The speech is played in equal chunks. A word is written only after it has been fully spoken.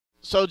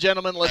So,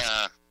 gentlemen,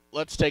 Nah,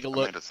 let's take a I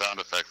look. made a sound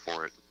effect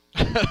for it.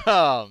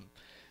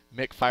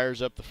 Mick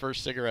fires up the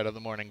first cigarette of the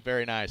morning.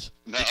 Very nice.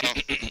 No,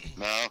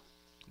 no,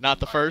 Not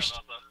the Fire them first.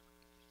 up.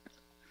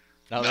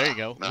 Oh, there you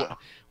go. no.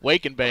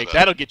 Wake and bake. But,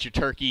 That'll get your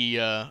turkey.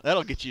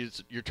 That'll get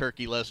your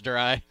turkey less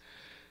dry.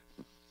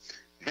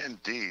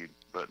 indeed.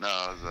 But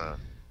no,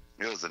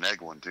 it was an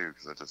egg one too,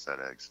 because I just had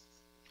eggs.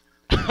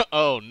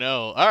 Oh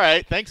no. All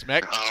right. Thanks,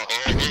 Mick. Oh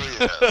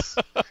yes.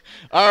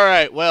 All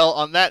right. Well,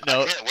 on that I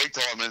note, can't wait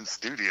till I'm in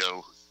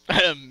studio.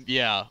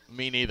 yeah,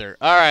 me neither.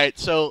 All right.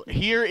 So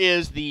here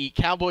is the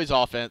Cowboys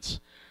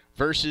offense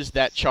versus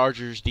that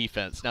Chargers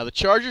defense. Now the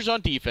Chargers on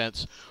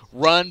defense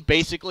run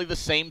basically the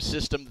same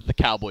system that the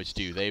Cowboys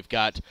do. They've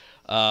got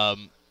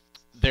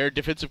their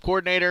defensive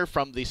coordinator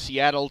from the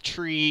Seattle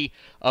tree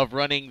of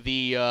running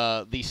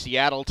the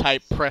Seattle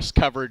type press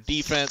cover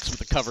defense with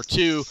the cover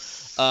two,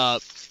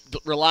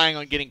 relying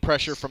on getting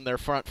pressure from their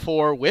front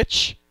four,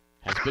 which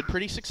has been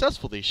pretty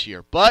successful this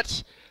year.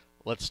 But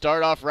let's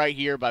start off right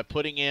here by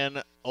putting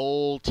in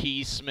old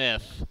T.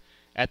 Smith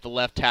at the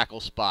left tackle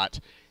spot.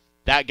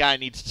 That guy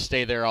needs to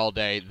stay there all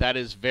day. That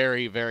is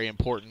very, very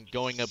important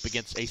going up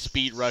against a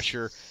speed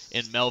rusher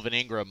in Melvin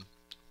Ingram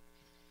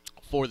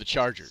for the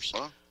Chargers.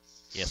 Well,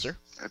 Yes, sir?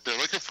 if they're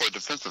looking for a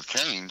defensive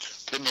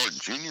change, Ken Norton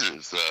Jr.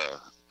 is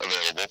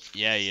available.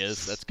 Yeah, he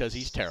is. That's because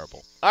he's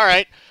terrible. All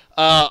right.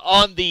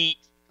 On the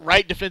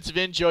right defensive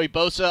end, Joey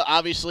Bosa,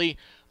 obviously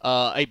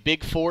a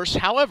big force.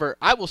 However,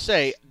 I will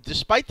say,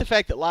 despite the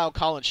fact that Lyle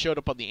Collins showed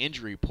up on the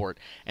injury report,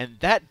 and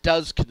that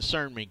does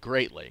concern me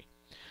greatly,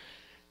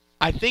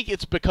 I think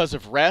it's because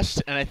of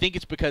rest, and I think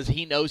it's because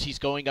he knows he's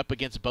going up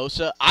against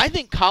Bosa. I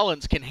think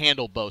Collins can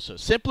handle Bosa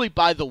simply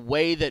by the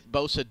way that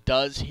Bosa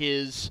does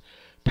his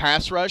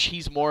pass rush.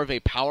 He's more of a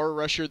power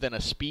rusher than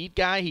a speed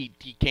guy. He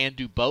can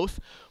do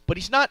both, but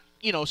he's not,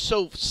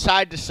 so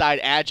side-to-side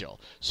agile.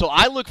 So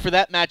I look for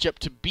that matchup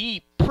to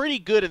be pretty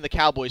good in the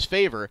Cowboys'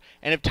 favor,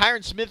 and if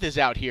Tyron Smith is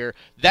out here,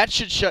 that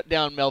should shut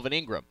down Melvin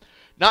Ingram.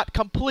 Not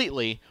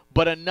completely,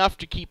 but enough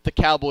to keep the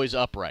Cowboys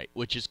upright,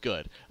 which is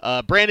good.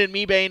 Brandon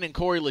Mebane and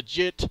Corey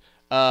Legit,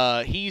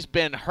 he's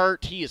been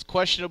hurt. He is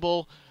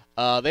questionable.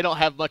 They don't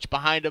have much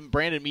behind him.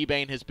 Brandon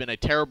Mebane has been a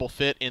terrible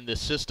fit in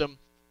this system.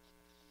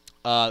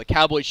 The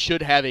Cowboys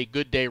should have a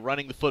good day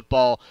running the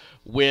football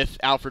with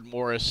Alfred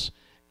Morris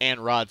and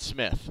Rod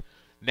Smith.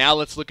 Now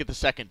let's look at the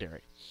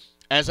secondary.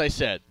 As I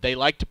said, they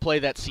like to play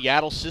that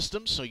Seattle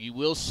system, so you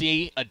will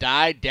see a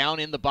die down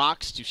in the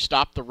box to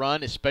stop the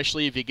run,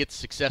 especially if he gets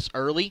success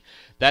early.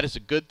 That is a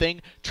good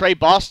thing. Trey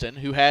Boston,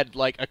 who had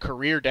like a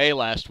career day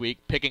last week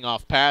picking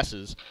off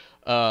passes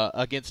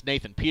against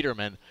Nathan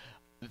Peterman,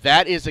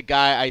 that is a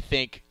guy I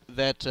think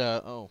that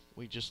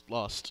we just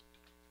lost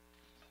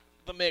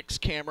the mix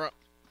camera.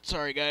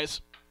 Sorry,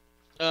 guys.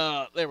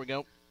 There we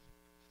go.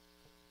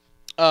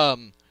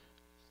 Not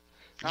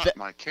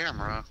my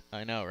camera.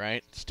 I know,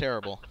 right? It's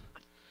terrible.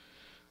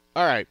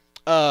 All right.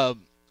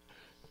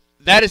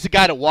 That is the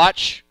guy to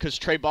watch because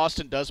Trey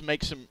Boston does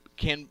make some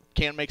can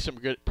make some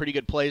pretty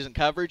good plays in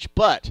coverage,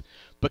 but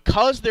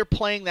because they're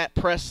playing that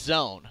press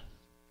zone,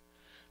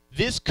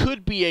 this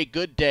could be a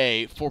good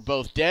day for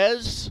both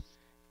Dez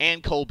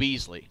and Cole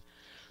Beasley.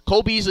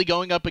 Cole Beasley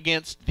going up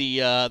against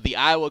the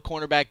Iowa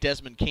cornerback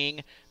Desmond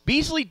King.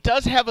 Beasley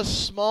does have a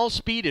small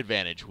speed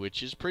advantage,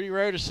 which is pretty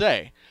rare to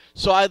say.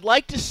 So I'd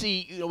like to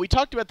see, we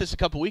talked about this a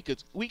couple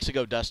weeks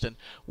ago, Dustin,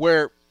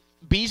 where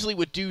Beasley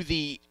would do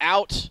the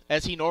out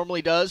as he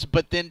normally does,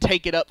 but then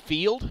take it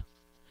upfield.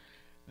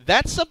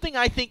 That's something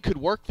I think could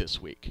work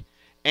this week.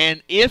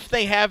 And if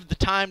they have the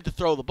time to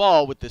throw the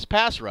ball with this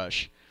pass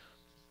rush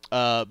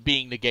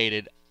being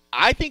negated,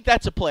 I think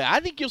that's a play. I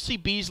think you'll see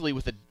Beasley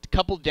with a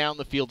couple down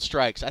the field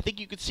strikes. I think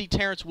you could see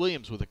Terrence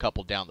Williams with a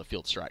couple down the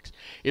field strikes.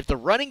 If the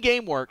running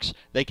game works,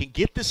 they can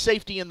get the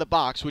safety in the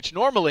box, which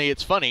normally,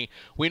 it's funny,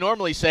 we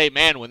normally say,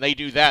 man, when they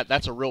do that,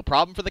 that's a real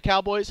problem for the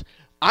Cowboys.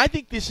 I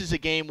think this is a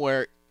game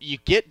where you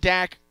get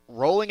Dak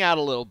rolling out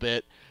a little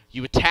bit,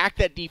 you attack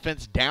that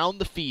defense down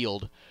the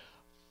field.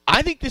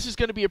 I think this is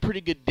going to be a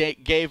pretty good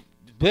day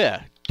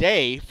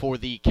for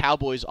the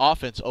Cowboys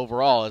offense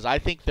overall, as I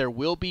think there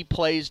will be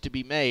plays to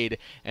be made,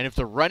 and if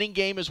the running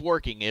game is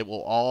working, it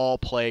will all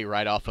play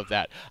right off of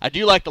that. I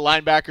do like the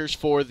linebackers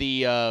for the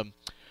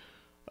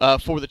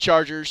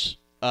Chargers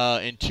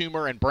in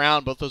Toomer and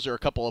Brown. Both those are a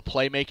couple of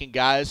playmaking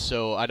guys,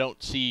 so I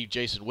don't see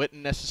Jason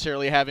Witten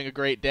necessarily having a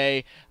great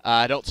day.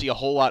 I don't see a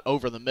whole lot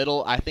over the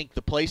middle. I think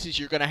the places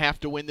you're going to have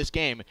to win this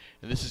game,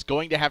 and this is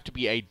going to have to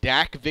be a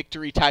Dak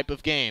victory type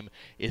of game,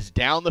 is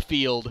down the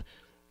field,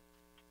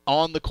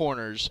 on the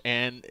corners,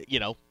 and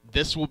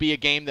this will be a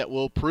game that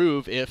will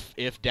prove if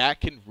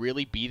Dak can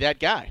really be that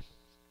guy.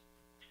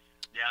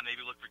 Yeah, maybe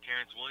look for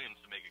Terrence Williams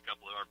to make a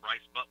couple of, or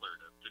Bryce Butler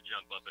to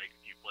jump up and make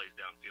a few plays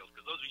downfield,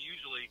 because those are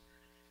usually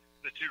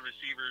the two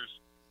receivers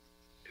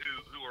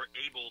who are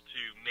able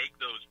to make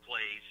those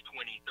plays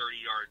 20,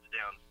 30 yards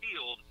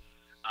downfield,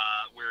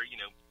 where,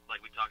 like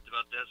we talked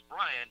about Des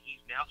Bryant,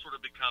 he's now sort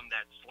of become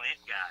that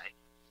slant guy.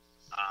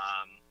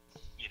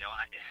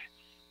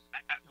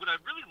 What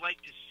I'd really like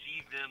to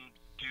see them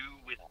do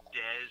with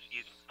Dez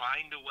is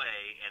find a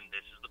way, and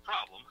this is the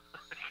problem,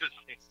 because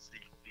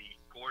the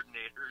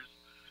coordinators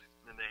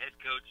and the head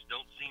coach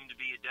don't seem to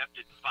be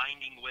adept at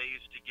finding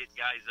ways to get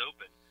guys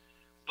open.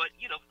 But,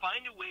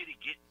 find a way to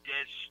get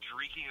Dez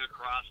streaking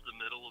across the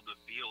middle of the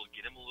field,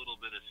 get him a little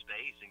bit of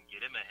space, and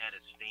get him ahead of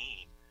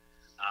steam.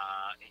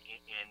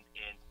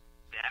 And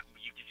that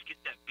you just get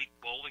that big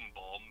bowling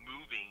ball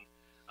moving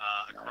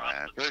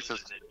across the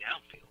field and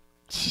downfield.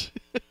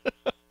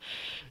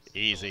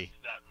 Easy.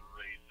 That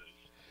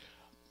racist.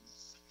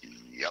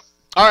 Yep.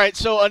 All right,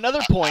 so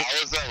another point.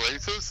 How is that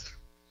racist?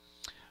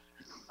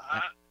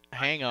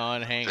 Hang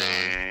on.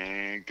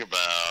 Think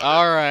about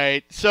All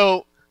right,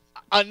 so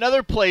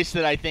another place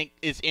that I think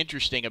is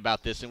interesting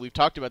about this, and we've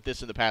talked about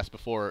this in the past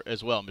before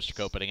as well, Mr.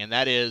 Copeting, and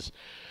that is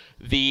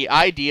the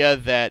idea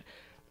that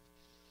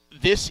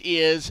this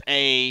is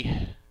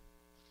an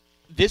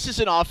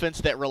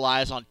offense that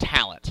relies on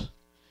talent,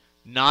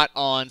 not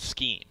on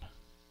scheme.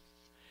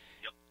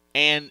 Yep.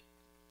 And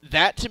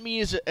that to me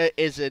is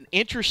an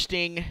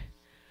interesting.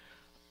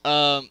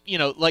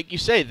 Like you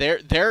say,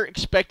 they're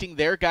expecting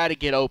their guy to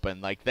get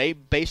open. Like they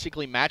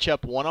basically match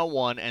up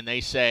one-on-one, and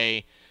they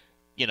say,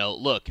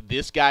 look,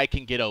 this guy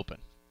can get open.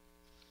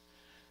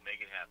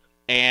 Make it happen.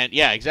 And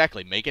yeah,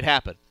 exactly, make it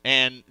happen.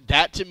 And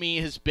that to me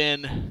has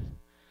been,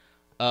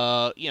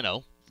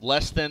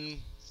 less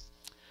than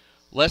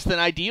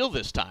ideal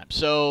this time.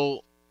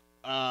 So,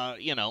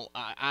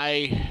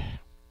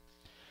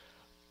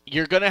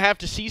 you're going to have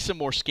to see some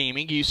more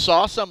scheming. You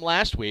saw some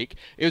last week.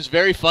 It was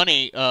very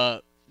funny,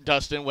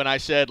 Dustin, when I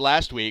said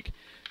last week,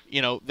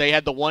 they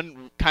had the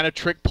one kind of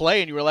trick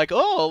play, and you were like,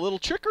 oh, a little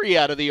trickery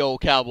out of the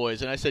old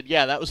Cowboys. And I said,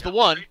 yeah, that was the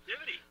one.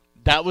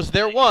 That was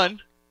their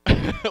one.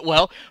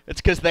 Well,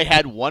 it's because they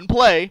had one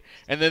play,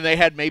 and then they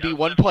had maybe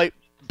one play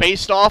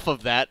based off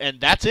of that, and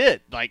that's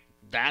it. Like,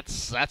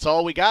 that's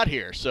all we got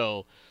here.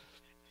 So,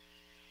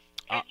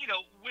 and,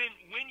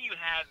 when you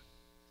have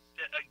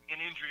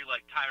an injury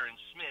like Tyron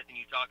Smith, and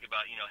you talk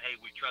about, hey,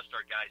 we trust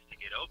our guys to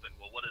get open.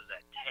 Well, what does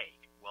that take?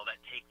 Well,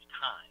 that takes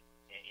time.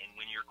 And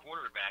when your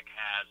quarterback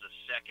has a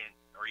second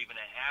or even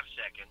a half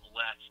second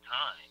less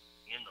time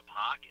in the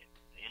pocket,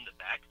 in the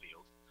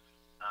backfield,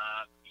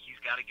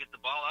 he's got to get the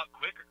ball out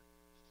quicker.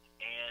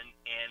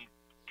 And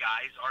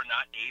guys are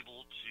not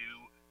able to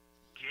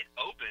get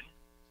open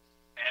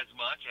as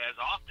much as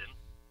often,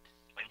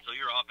 and so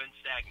your offense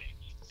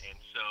stagnates. And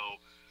so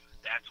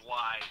that's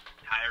why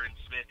Tyron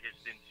Smith has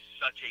been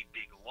such a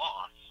big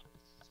loss.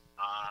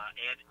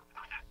 And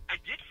I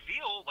did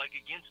feel like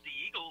against the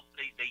Eagles,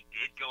 they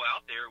did go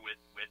out there with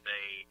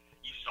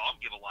you saw them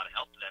give a lot of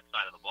help to that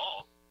side of the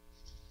ball,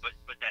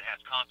 but that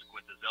has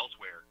consequences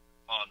elsewhere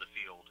on the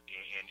field,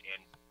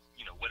 and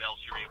what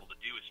else you're able to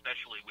do,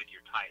 especially with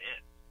your tight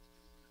end.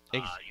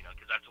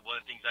 Because that's one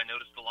of the things I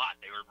noticed a lot.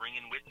 They were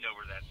bringing Witten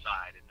over that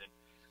side, and then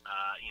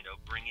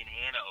bringing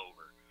Hannah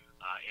over,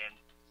 and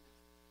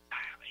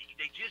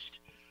they just,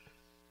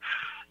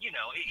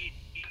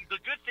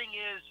 the good thing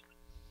is,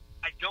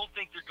 I don't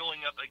think they're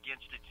going up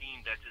against a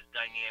team that's as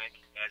dynamic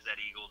as that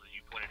Eagles, as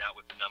you pointed out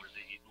with the numbers.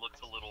 It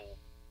looks a little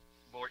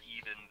more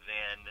even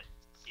than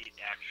it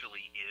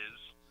actually is.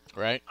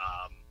 right.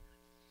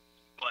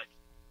 But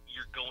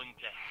you're going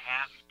to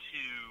have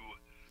to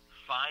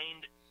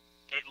find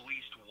at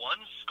least one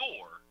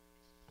score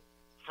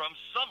from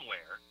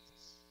somewhere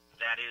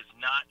that is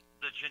not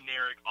the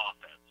generic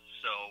offense.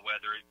 So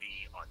whether it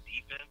be on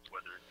defense,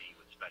 whether it be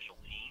with special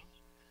teams,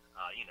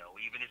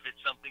 even if it's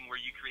something where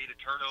you create a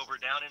turnover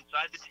down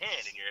inside the 10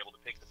 and you're able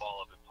to pick the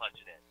ball up and punch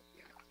it in.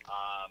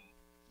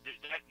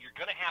 You're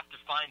going to have to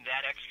find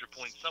that extra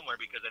point somewhere,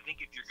 because I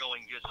think if you're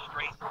going just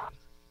straight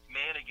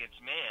man against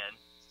man,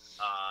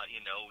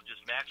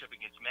 just matchup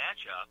against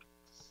matchup,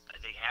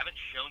 they haven't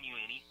shown you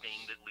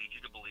anything that leads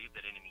you to believe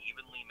that in an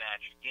evenly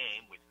matched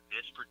game with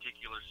this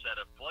particular set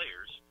of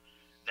players,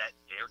 that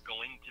they're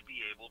going to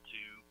be able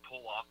to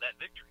pull off that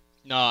victory.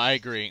 No, I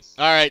agree.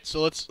 All right,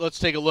 so let's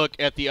take a look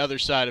at the other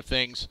side of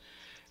things,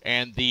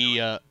 and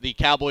the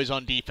Cowboys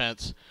on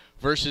defense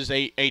versus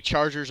a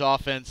Chargers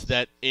offense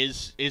that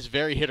is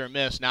very hit or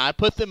miss. Now, I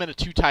put them in a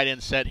two tight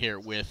end set here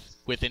with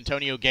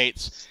Antonio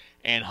Gates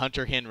and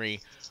Hunter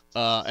Henry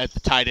at the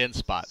tight end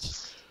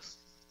spots.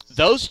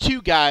 Those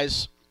two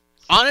guys,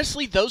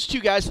 honestly, are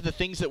the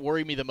things that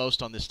worry me the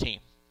most on this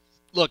team.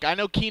 Look, I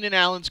know Keenan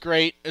Allen's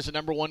great as a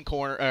number one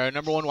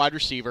wide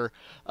receiver.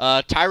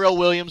 Tyrell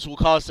Williams will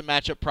cause some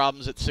matchup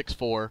problems at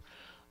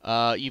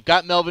 6'4". You've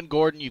got Melvin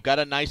Gordon. You've got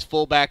a nice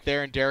fullback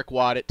there, and Derek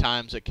Watt at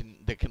times that can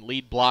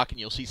lead block, and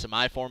you'll see some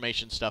I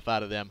formation stuff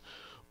out of them.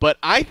 But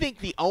I think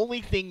the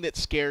only thing that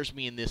scares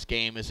me in this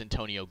game is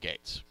Antonio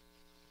Gates.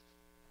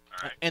 All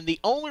right. And the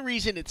only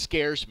reason it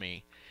scares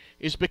me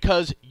is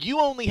because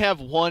you only have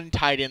one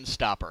tight end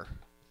stopper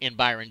in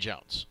Byron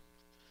Jones.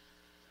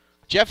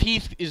 Jeff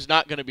Heath is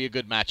not going to be a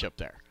good matchup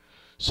there.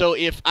 So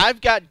if I've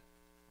got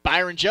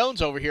Byron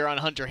Jones over here on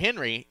Hunter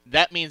Henry,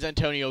 that means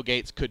Antonio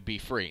Gates could be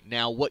free.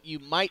 Now, what you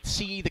might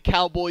see the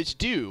Cowboys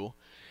do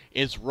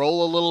is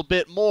roll a little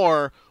bit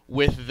more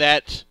with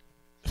that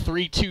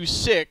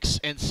 3-2-6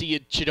 and see a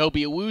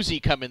Chidobe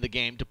Awuzie come in the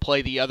game to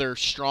play the other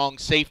strong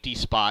safety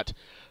spot,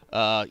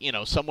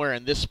 somewhere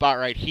in this spot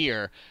right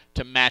here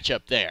to match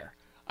up there.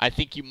 I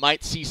think you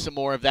might see some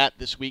more of that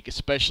this week,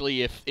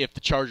 especially if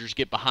the Chargers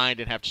get behind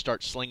and have to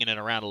start slinging it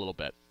around a little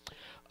bit.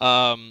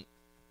 I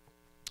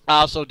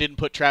also didn't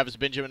put Travis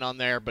Benjamin on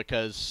there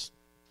because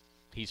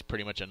he's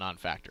pretty much a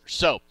non-factor.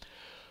 So,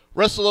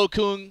 Russell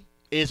Okung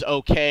is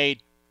okay.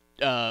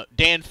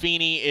 Dan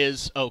Feeney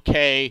is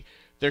okay.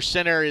 Their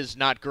center is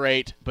not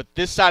great, but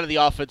this side of the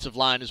offensive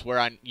line is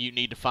where you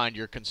need to find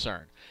your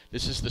concern.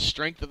 This is the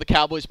strength of the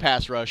Cowboys'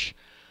 pass rush.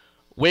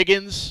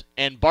 Wiggins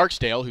and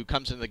Barksdale, who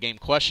comes into the game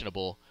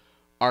questionable,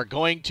 are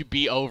going to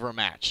be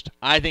overmatched.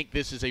 I think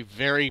this is a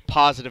very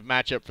positive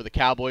matchup for the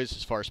Cowboys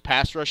as far as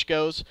pass rush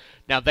goes.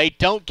 Now, they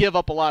don't give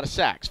up a lot of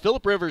sacks.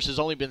 Phillip Rivers has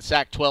only been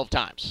sacked 12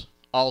 times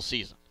all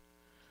season.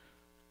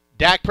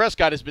 Dak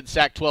Prescott has been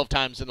sacked 12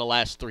 times in the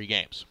last 3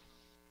 games.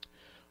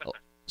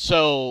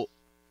 So,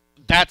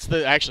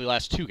 actually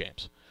last 2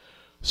 games.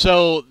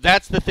 So,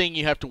 that's the thing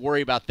you have to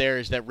worry about there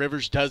is that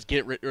Rivers does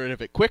get rid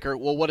of it quicker.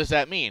 Well, what does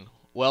that mean?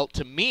 Well,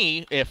 to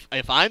me, if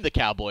I'm the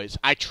Cowboys,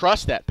 I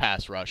trust that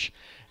pass rush,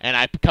 and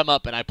I come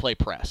up and I play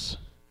press.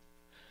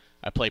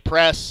 I play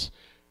press.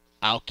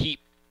 I'll keep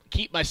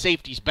my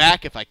safeties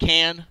back if I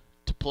can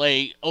to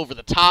play over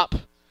the top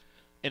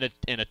in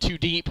a 2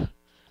 deep.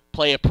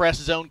 Play a press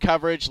zone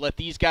coverage, let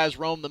these guys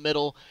roam the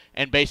middle,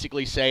 and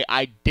basically say,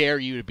 I dare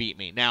you to beat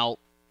me. Now,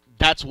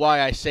 that's why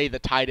I say the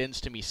tight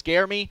ends to me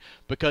scare me,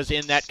 because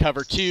in that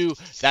cover 2,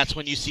 that's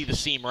when you see the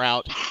seam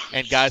route,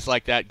 and guys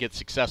like that get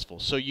successful.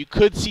 So you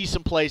could see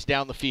some plays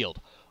down the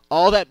field.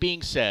 All that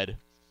being said,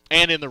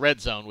 and in the red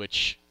zone,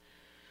 which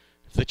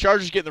if the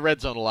Chargers get in the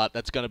red zone a lot,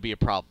 that's going to be a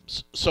problem.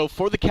 So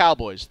for the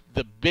Cowboys,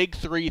 the big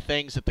 3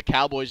 things that the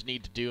Cowboys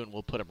need to do, and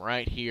we'll put them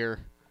right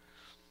here,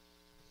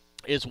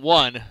 is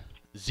 1,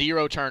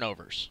 0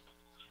 turnovers.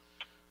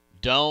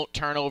 Don't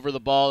turn over the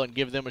ball and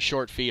give them a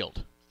short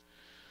field.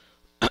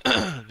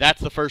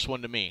 That's the first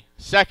one to me.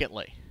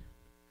 Secondly,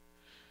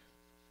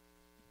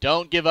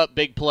 don't give up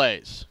big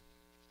plays.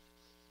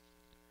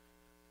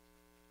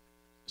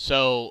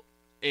 So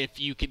if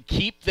you can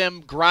keep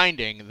them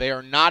grinding, they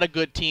are not a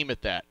good team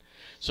at that.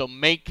 So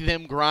make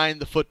them grind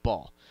the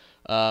football.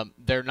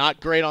 They're not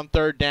great on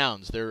third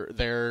downs.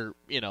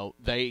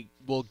 They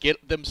will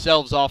get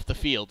themselves off the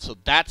field. So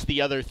that's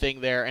the other thing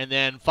there. And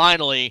then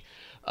finally,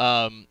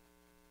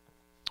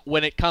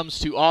 when it comes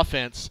to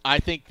offense, I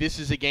think this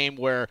is a game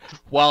where,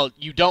 while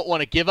you don't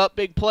want to give up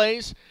big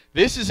plays,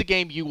 this is a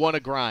game you want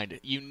to grind.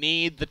 You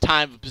need the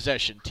time of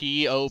possession.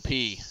 TOP.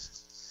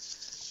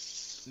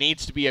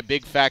 Needs to be a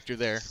big factor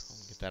there.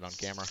 I'll get that on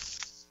camera.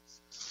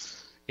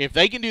 If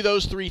they can do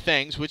those 3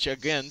 things, which,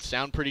 again,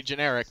 sound pretty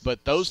generic,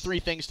 but those 3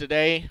 things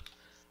today,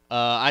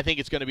 I think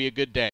it's going to be a good day.